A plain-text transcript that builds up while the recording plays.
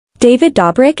David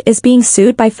Dobrik is being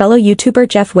sued by fellow YouTuber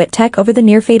Jeff Wittek over the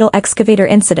near-fatal excavator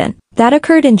incident that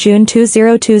occurred in June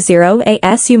 2020.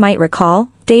 As you might recall,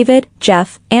 David,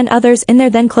 Jeff, and others in their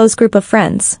then-close group of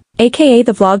friends, aka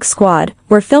the Vlog Squad,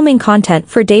 were filming content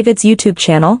for David's YouTube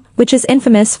channel, which is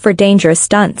infamous for dangerous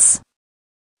stunts.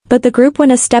 But the group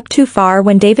went a step too far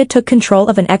when David took control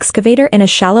of an excavator in a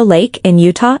shallow lake in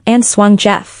Utah and swung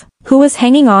Jeff, who was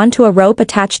hanging on to a rope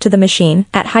attached to the machine,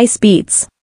 at high speeds.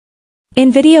 In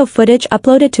video footage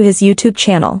uploaded to his YouTube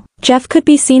channel, Jeff could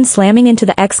be seen slamming into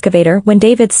the excavator when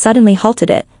David suddenly halted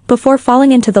it, before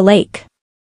falling into the lake.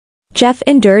 Jeff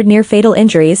endured near-fatal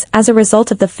injuries as a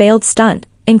result of the failed stunt,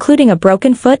 including a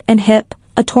broken foot and hip,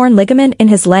 a torn ligament in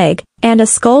his leg, and a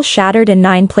skull shattered in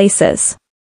 9 places.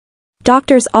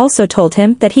 Doctors also told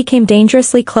him that he came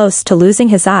dangerously close to losing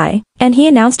his eye, and he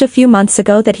announced a few months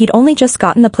ago that he'd only just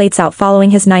gotten the plates out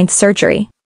following his 9th surgery.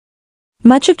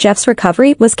 Much of Jeff's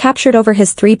recovery was captured over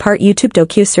his 3-part YouTube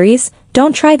docuseries,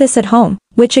 Don't Try This at Home,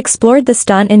 which explored the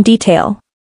stunt in detail.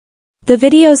 The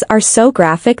videos are so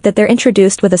graphic that they're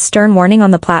introduced with a stern warning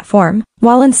on the platform,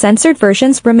 while uncensored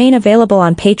versions remain available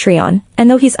on Patreon, and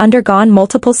though he's undergone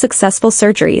multiple successful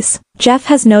surgeries, Jeff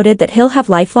has noted that he'll have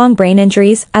lifelong brain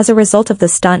injuries as a result of the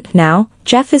stunt. Now,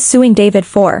 Jeff is suing David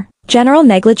for general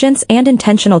negligence and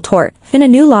intentional tort in a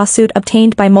new lawsuit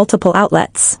obtained by multiple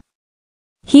outlets.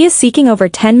 He is seeking over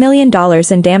 $10 million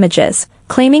in damages,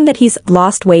 claiming that he's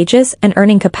lost wages and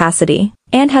earning capacity,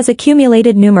 and has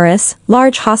accumulated numerous,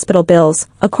 large hospital bills.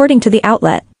 According to the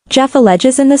outlet, Jeff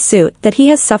alleges in the suit that he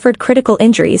has suffered critical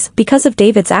injuries because of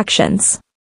David's actions.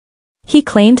 He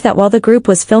claimed that while the group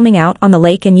was filming out on the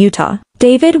lake in Utah,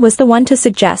 David was the one to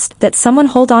suggest that someone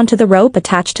hold on to the rope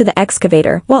attached to the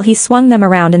excavator while he swung them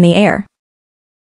around in the air.